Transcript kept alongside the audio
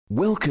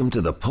Welcome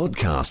to the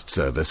podcast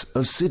service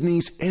of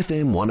Sydney's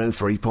FM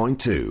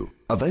 103.2,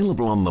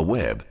 available on the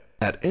web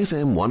at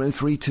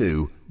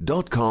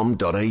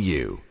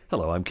fm1032.com.au.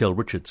 Hello, I'm Kel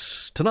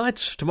Richards. Tonight,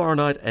 tomorrow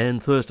night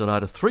and Thursday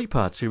night, a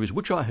three-part series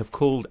which I have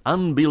called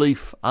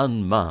Unbelief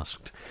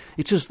Unmasked.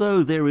 It's as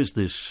though there is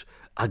this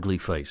ugly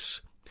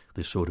face,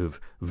 this sort of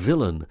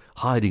villain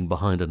hiding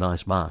behind a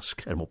nice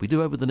mask. And what we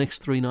do over the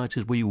next 3 nights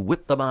is we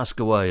whip the mask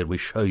away and we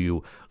show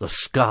you the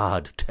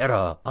scarred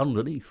terror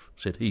underneath,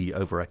 said he,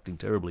 overacting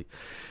terribly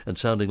and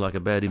sounding like a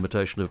bad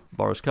imitation of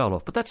Boris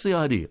Karloff. But that's the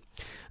idea.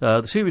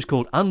 The series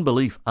called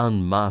Unbelief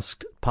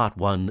Unmasked, Part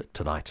 1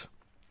 tonight.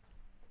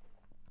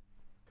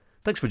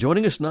 Thanks for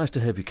joining us. Nice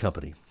to have your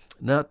company.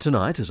 Now,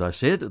 tonight, as I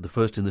said, the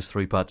first in this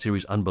 3-part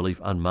series,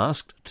 Unbelief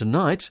Unmasked.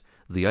 Tonight,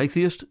 the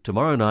atheist.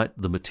 Tomorrow night,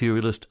 the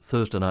materialist.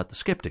 Thursday night, the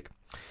skeptic.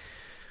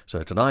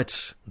 So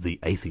tonight, the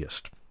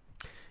atheist.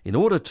 In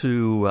order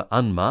to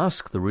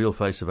unmask the real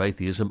face of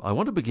atheism, I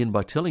want to begin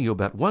by telling you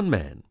about one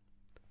man,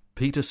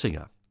 Peter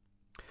Singer.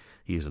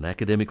 He is an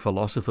academic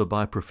philosopher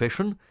by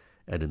profession,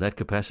 and in that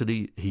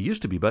capacity, he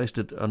used to be based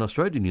at an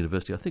Australian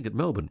university, I think at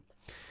Melbourne.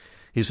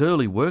 His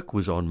early work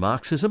was on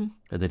Marxism,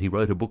 and then he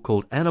wrote a book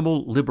called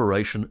Animal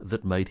Liberation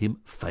that made him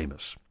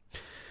famous.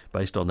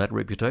 Based on that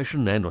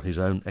reputation and on his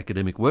own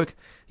academic work,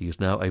 he is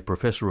now a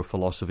professor of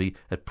philosophy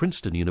at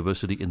Princeton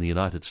University in the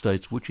United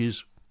States, which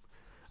is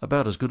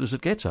about as good as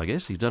it gets, I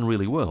guess. He's done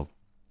really well.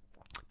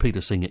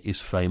 Peter Singer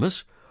is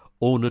famous,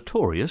 or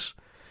notorious,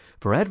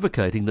 for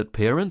advocating that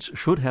parents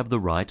should have the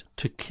right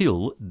to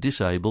kill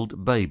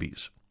disabled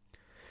babies.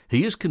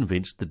 He is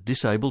convinced that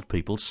disabled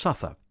people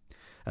suffer,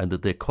 and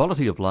that their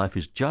quality of life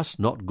is just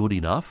not good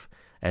enough,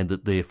 and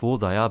that therefore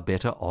they are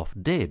better off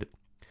dead.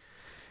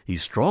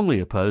 He's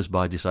strongly opposed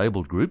by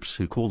disabled groups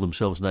who call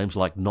themselves names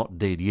like Not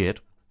Dead Yet.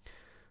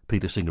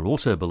 Peter Singer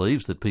also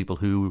believes that people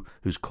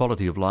whose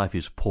quality of life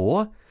is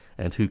poor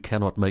and who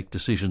cannot make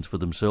decisions for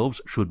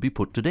themselves should be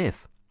put to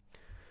death.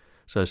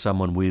 So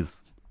someone with,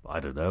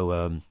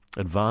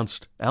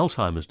 advanced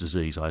Alzheimer's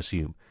disease, I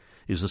assume,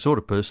 is the sort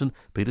of person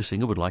Peter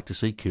Singer would like to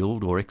see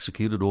killed or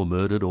executed or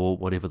murdered or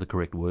whatever the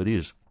correct word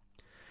is.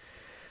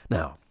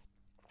 Now,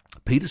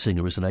 Peter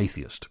Singer is an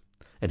atheist,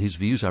 and his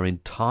views are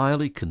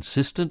entirely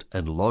consistent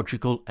and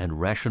logical and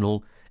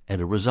rational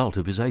and a result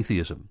of his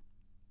atheism.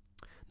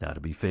 Now, to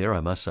be fair, I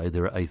must say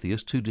there are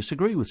atheists who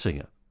disagree with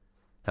Singer.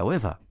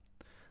 However,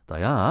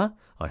 they are,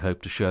 I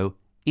hope to show,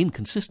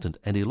 inconsistent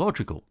and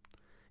illogical.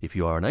 If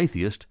you are an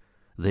atheist,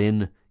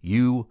 then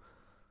you,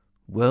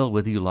 well,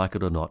 whether you like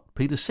it or not,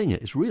 Peter Singer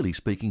is really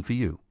speaking for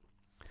you.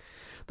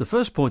 The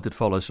first point that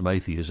follows from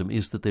atheism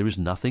is that there is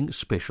nothing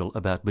special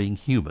about being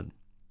human.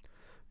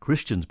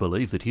 Christians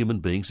believe that human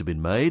beings have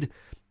been made,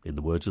 in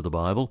the words of the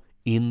Bible,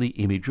 in the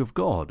image of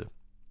God.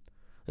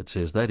 It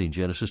says that in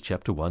Genesis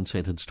chapter 1,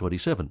 sentence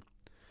 27.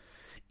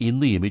 In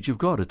the image of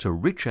God. It's a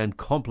rich and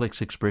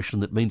complex expression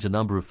that means a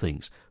number of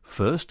things.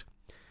 First,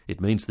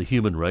 it means the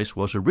human race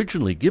was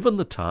originally given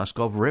the task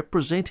of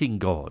representing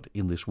God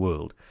in this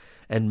world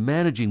and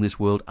managing this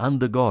world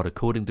under God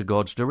according to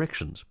God's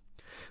directions.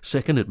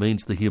 Second, it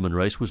means the human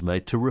race was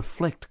made to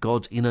reflect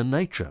God's inner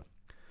nature,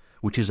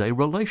 which is a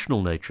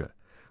relational nature.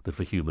 That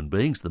for human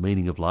beings, the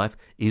meaning of life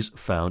is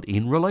found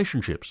in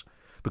relationships,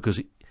 because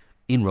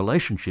in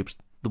relationships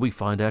that we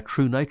find our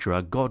true nature,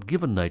 our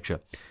God-given nature,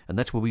 and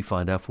that's where we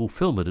find our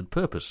fulfillment and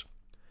purpose.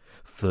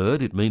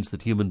 Third, it means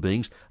that human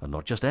beings are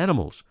not just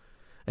animals,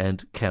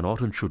 and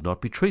cannot and should not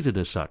be treated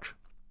as such.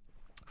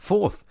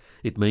 Fourth,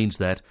 it means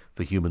that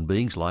for human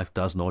beings, life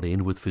does not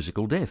end with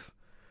physical death,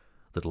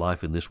 that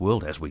life in this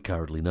world, as we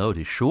currently know it,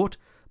 is short,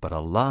 but a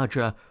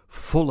larger,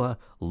 fuller,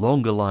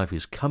 longer life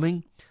is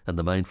coming, and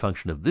the main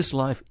function of this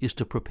life is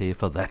to prepare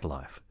for that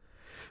life.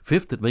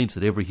 Fifth, it means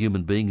that every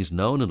human being is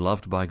known and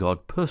loved by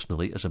God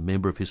personally as a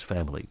member of his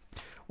family.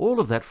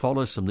 All of that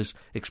follows from this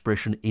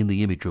expression, in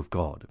the image of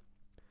God.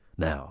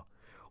 Now,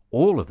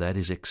 all of that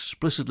is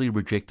explicitly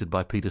rejected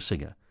by Peter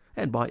Singer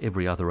and by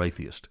every other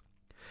atheist.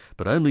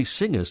 But only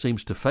Singer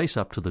seems to face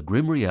up to the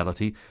grim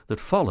reality that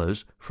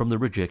follows from the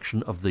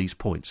rejection of these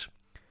points.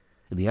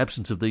 In the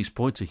absence of these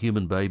points, a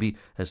human baby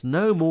has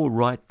no more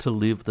right to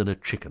live than a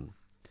chicken.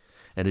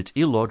 And it's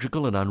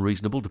illogical and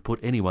unreasonable to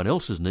put anyone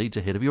else's needs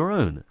ahead of your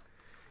own.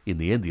 In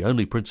the end, the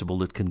only principle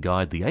that can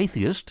guide the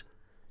atheist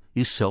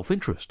is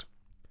self-interest.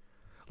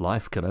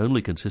 Life can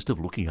only consist of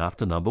looking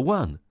after number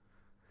one,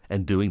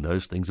 and doing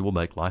those things that will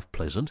make life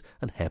pleasant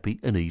and happy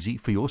and easy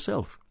for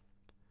yourself.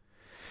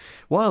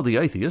 While the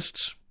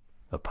atheists,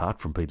 apart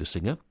from Peter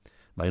Singer,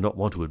 may not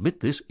want to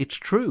admit this, it's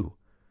true.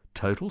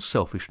 Total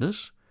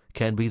selfishness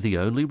can be the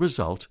only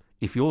result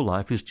if your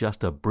life is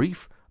just a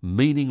brief,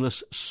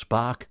 meaningless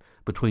spark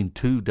between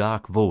two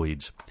dark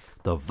voids,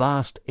 the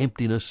vast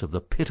emptiness of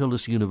the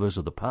pitiless universe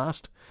of the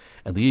past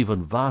and the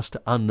even vaster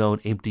unknown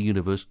empty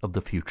universe of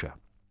the future.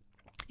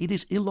 It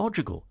is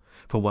illogical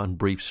for one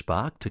brief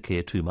spark to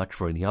care too much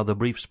for any other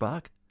brief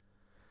spark.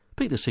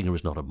 Peter Singer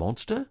is not a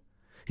monster.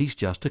 He's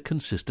just a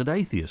consistent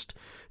atheist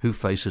who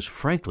faces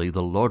frankly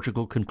the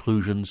logical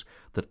conclusions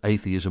that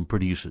atheism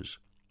produces.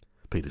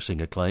 Peter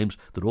Singer claims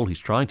that all he's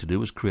trying to do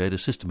is create a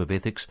system of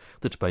ethics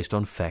that's based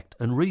on fact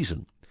and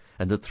reason,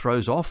 and that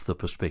throws off the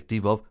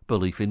perspective of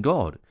belief in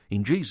God,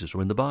 in Jesus,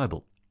 or in the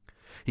Bible.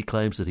 He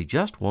claims that he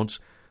just wants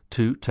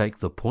to take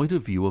the point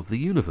of view of the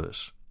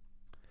universe.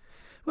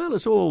 Well,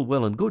 it's all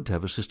well and good to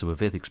have a system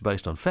of ethics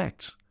based on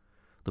facts.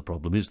 The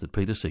problem is that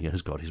Peter Singer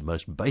has got his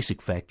most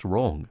basic facts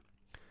wrong.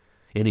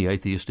 Any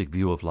atheistic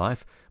view of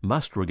life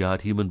must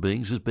regard human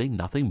beings as being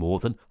nothing more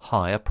than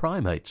higher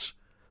primates,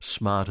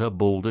 smarter,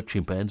 balder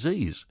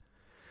chimpanzees.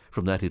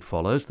 From that it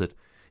follows that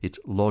it's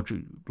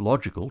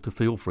logical to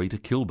feel free to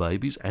kill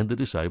babies and the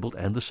disabled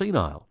and the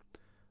senile.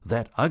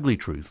 That ugly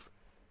truth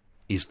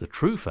is the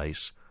true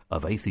face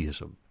of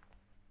atheism.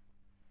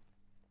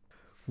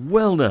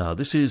 Well now,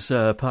 this is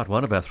part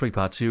one of our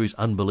three-part series,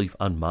 Unbelief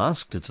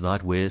Unmasked, and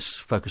tonight we're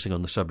focusing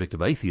on the subject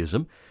of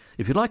atheism.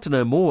 If you'd like to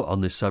know more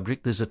on this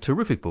subject, there's a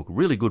terrific book,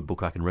 really good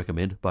book I can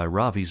recommend, by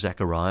Ravi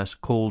Zacharias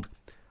called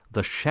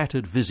The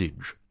Shattered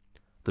Visage,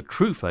 The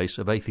True Face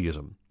of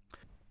Atheism.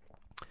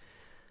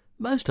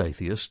 Most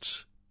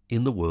atheists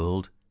in the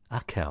world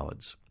are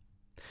cowards.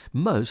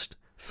 Most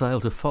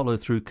fail to follow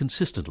through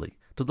consistently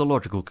to the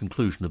logical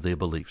conclusion of their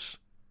beliefs.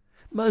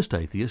 Most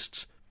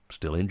atheists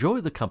still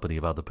enjoy the company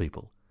of other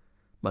people.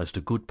 Most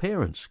are good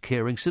parents,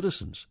 caring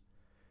citizens.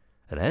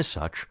 And as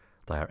such,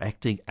 they are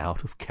acting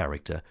out of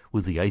character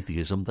with the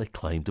atheism they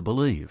claim to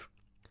believe.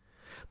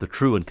 The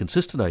true and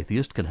consistent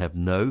atheist can have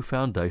no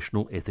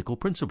foundational ethical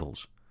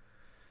principles.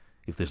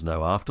 If there's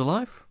no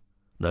afterlife,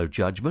 no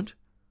judgment,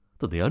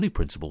 then the only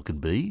principle can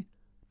be,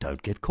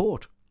 don't get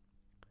caught.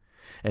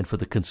 And for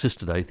the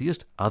consistent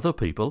atheist, other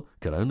people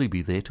can only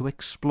be there to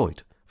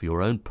exploit for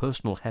your own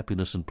personal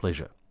happiness and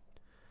pleasure.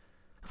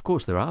 Of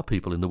course, there are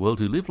people in the world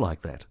who live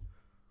like that,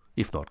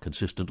 if not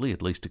consistently,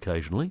 at least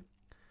occasionally.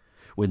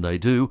 When they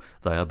do,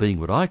 they are being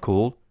what I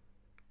call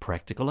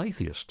practical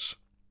atheists,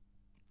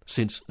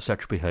 since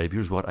such behaviour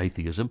is what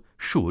atheism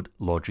should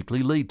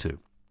logically lead to.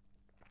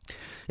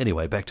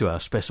 Anyway, back to our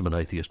specimen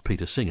atheist,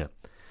 Peter Singer.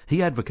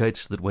 He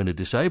advocates that when a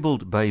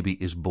disabled baby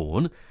is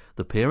born,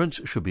 the parents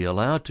should be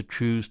allowed to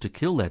choose to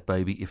kill that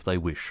baby if they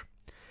wish.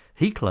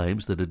 He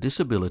claims that a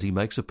disability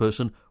makes a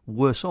person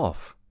worse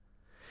off.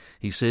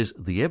 He says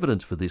the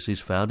evidence for this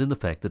is found in the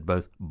fact that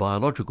both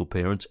biological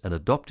parents and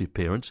adoptive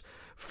parents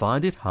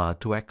find it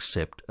hard to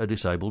accept a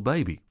disabled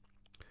baby.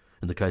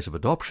 In the case of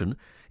adoption,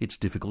 it's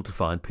difficult to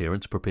find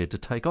parents prepared to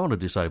take on a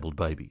disabled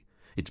baby.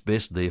 It's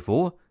best,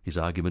 therefore, his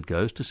argument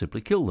goes, to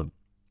simply kill them.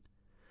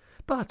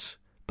 But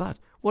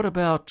what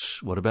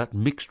about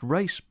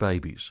mixed-race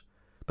babies?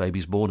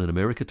 Babies born in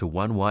America to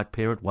one white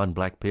parent, one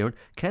black parent,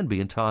 can be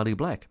entirely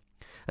black.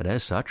 And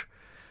as such,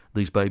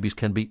 these babies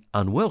can be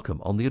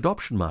unwelcome on the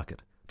adoption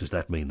market. Does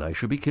that mean they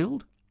should be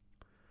killed?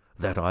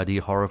 That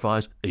idea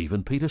horrifies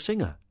even Peter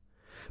Singer.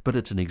 But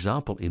it's an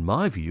example, in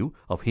my view,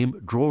 of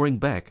him drawing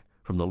back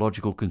from the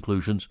logical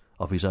conclusions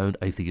of his own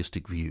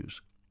atheistic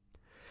views.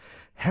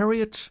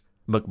 Harriet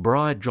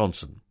McBride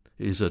Johnson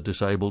is a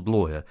disabled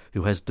lawyer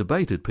who has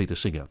debated Peter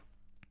Singer,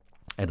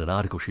 and an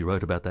article she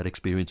wrote about that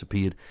experience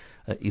appeared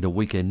in a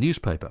weekend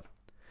newspaper.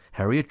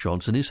 Harriet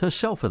Johnson is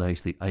herself an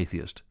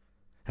atheist.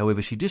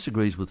 However, she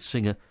disagrees with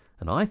Singer,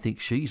 and I think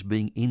she's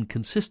being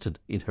inconsistent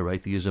in her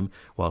atheism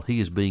while he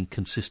is being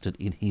consistent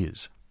in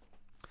his.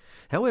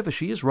 However,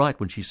 she is right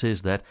when she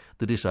says that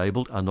the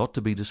disabled are not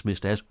to be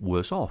dismissed as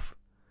worse off.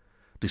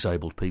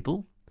 Disabled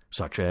people,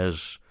 such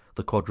as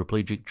the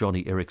quadriplegic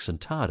Johnny Erickson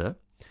Tada,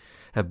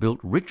 have built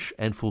rich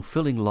and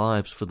fulfilling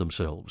lives for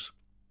themselves.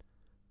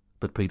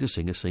 But Peter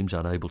Singer seems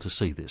unable to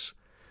see this,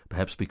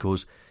 perhaps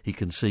because he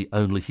can see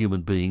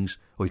human beings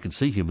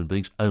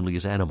only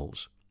as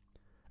animals.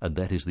 And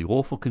that is the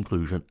awful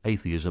conclusion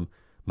atheism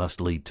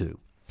must lead to.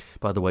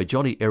 By the way,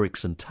 Johnny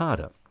Erickson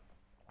Tada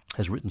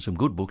has written some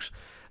good books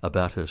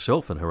about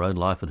herself and her own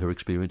life and her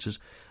experiences,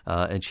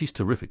 and she's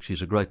terrific.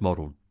 She's a great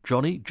model.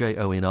 Johnny,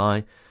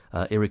 Joni,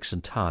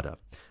 Erickson Tada,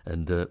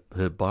 and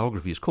her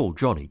biography is called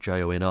Johnny,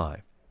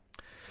 Joni.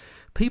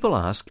 People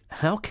ask,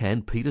 how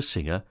can Peter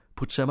Singer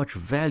put so much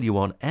value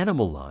on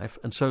animal life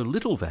and so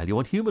little value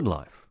on human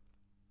life?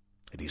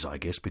 It is, I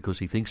guess, because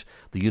he thinks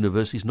the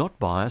universe is not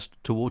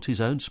biased towards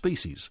his own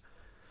species,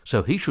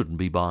 so he shouldn't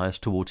be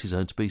biased towards his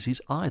own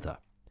species either.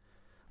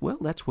 Well,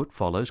 that's what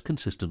follows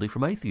consistently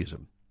from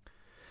atheism.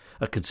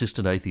 A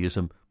consistent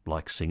atheism,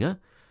 like Singer,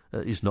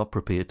 is not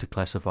prepared to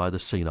classify the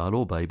senile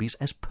or babies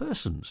as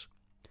persons.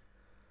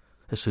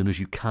 As soon as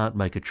you can't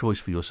make a choice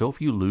for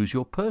yourself, you lose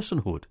your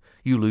personhood.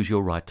 You lose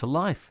your right to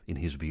life, in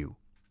his view.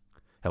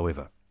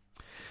 However,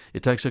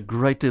 it takes a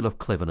great deal of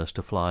cleverness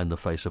to fly in the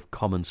face of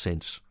common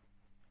sense,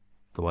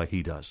 the way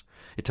he does.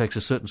 It takes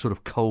a certain sort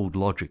of cold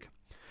logic,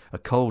 a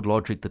cold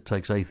logic that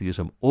takes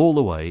atheism all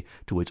the way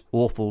to its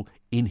awful,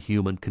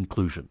 inhuman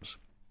conclusions.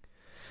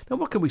 Now,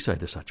 what can we say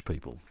to such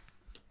people?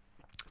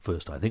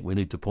 First, I think we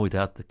need to point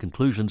out the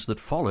conclusions that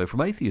follow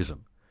from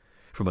atheism,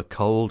 from a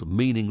cold,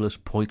 meaningless,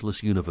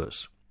 pointless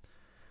universe.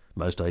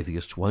 Most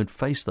atheists won't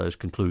face those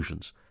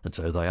conclusions, and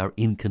so they are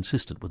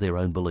inconsistent with their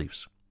own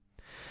beliefs.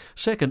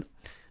 Second,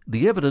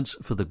 The evidence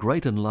for the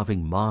great and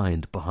loving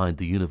mind behind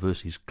the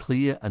universe is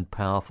clear and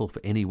powerful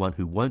for anyone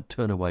who won't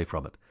turn away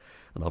from it.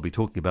 And I'll be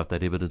talking about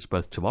that evidence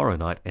both tomorrow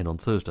night and on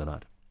Thursday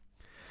night.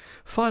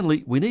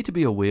 Finally, we need to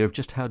be aware of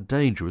just how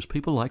dangerous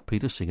people like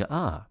Peter Singer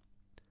are.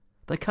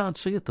 They can't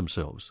see it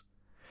themselves.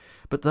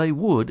 But they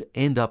would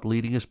end up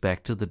leading us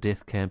back to the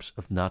death camps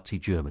of Nazi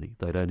Germany.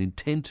 They don't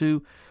intend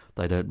to,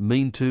 they don't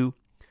mean to,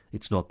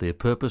 it's not their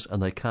purpose,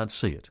 and they can't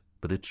see it,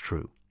 but it's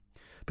true.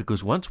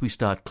 Because once we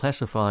start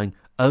classifying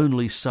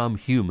only some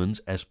humans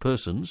as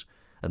persons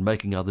and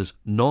making others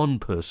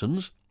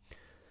non-persons,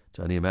 it's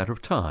only a matter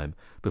of time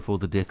before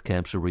the death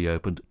camps are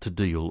reopened to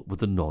deal with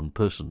the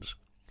non-persons.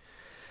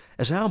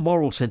 As our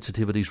moral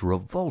sensitivities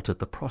revolt at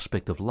the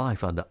prospect of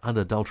life under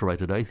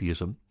unadulterated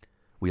atheism,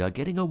 we are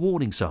getting a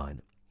warning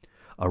sign,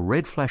 a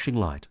red flashing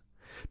light,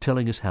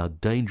 telling us how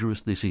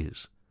dangerous this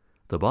is.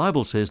 The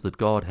Bible says that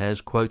God has,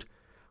 quote,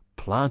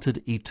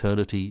 planted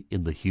eternity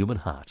in the human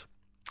heart.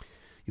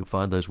 You'll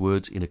find those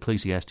words in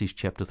Ecclesiastes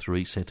chapter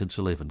 3, sentence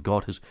 11.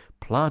 God has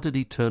planted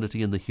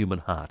eternity in the human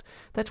heart.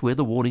 That's where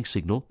the warning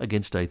signal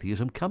against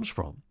atheism comes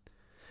from.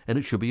 And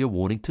it should be a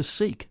warning to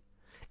seek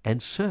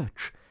and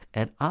search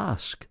and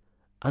ask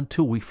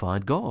until we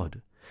find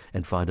God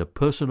and find a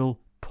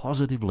personal,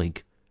 positive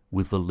link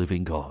with the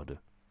living God.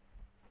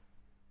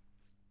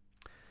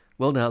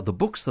 Well, now, the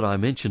books that I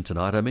mentioned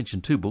tonight, I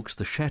mentioned two books,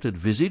 The Shattered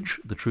Visage,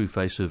 The True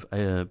Face of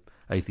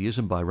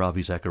Atheism by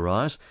Ravi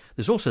Zacharias.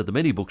 There's also the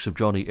many books of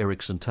Joni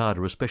Eareckson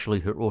Tada,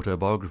 especially her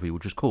autobiography,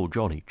 which is called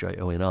Joni,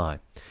 Joni.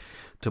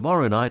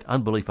 Tomorrow night,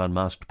 Unbelief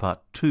Unmasked Part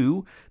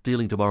 2,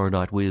 dealing tomorrow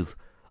night with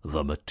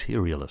The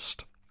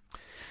Materialist.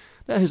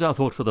 Now, here's our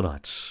thought for the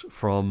night.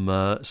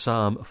 From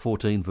Psalm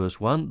 14, verse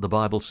 1, the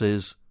Bible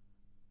says,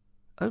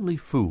 "Only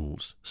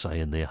fools say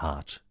in their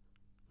heart,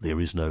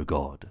 there is no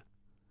God."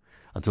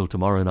 Until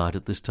tomorrow night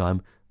at this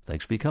time,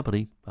 thanks for your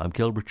company. I'm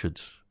Kel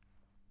Richards.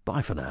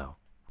 Bye for now.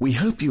 We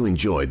hope you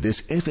enjoyed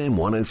this FM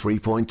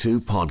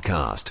 103.2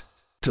 podcast.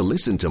 To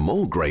listen to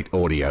more great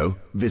audio,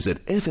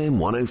 visit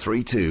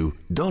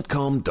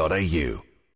fm1032.com.au.